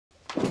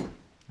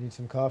Need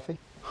some coffee?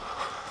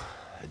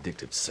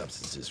 Addictive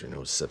substances are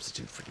no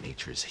substitute for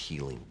nature's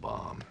healing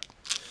balm.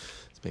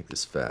 Let's make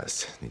this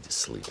fast. Need to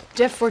sleep.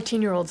 Deaf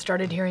 14-year-old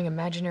started hearing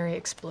imaginary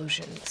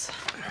explosions.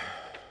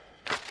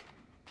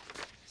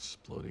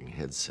 Exploding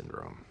head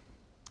syndrome.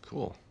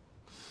 Cool.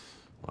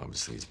 Well,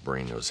 obviously his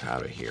brain knows how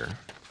to hear.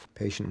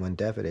 Patient went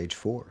deaf at age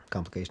 4.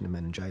 Complication of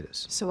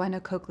meningitis. So why no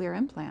cochlear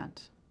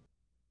implant?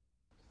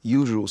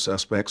 Usual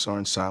suspects are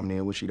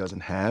insomnia, which she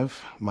doesn't have,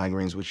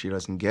 migraines, which she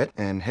doesn't get,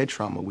 and head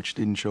trauma, which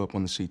didn't show up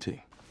on the CT.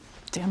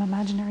 Damn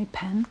imaginary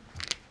pen.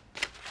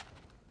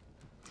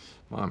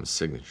 Mom's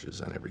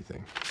signatures on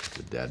everything.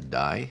 Did Dad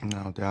die?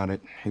 No, doubt it.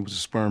 He was a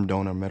sperm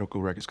donor.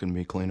 Medical records couldn't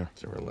be cleaner.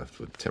 So we're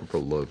left with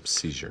temporal lobe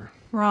seizure.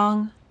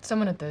 Wrong.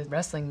 Someone at the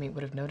wrestling meet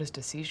would have noticed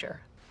a seizure.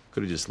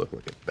 Could have just looked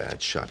like a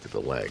bad shot to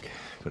the leg.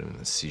 Put him in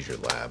the seizure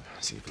lab,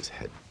 see if his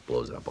head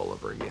blows up all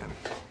over again.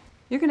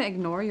 You're gonna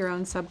ignore your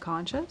own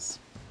subconscious?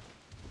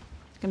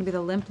 Gonna be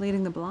the limp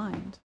leading the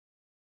blind.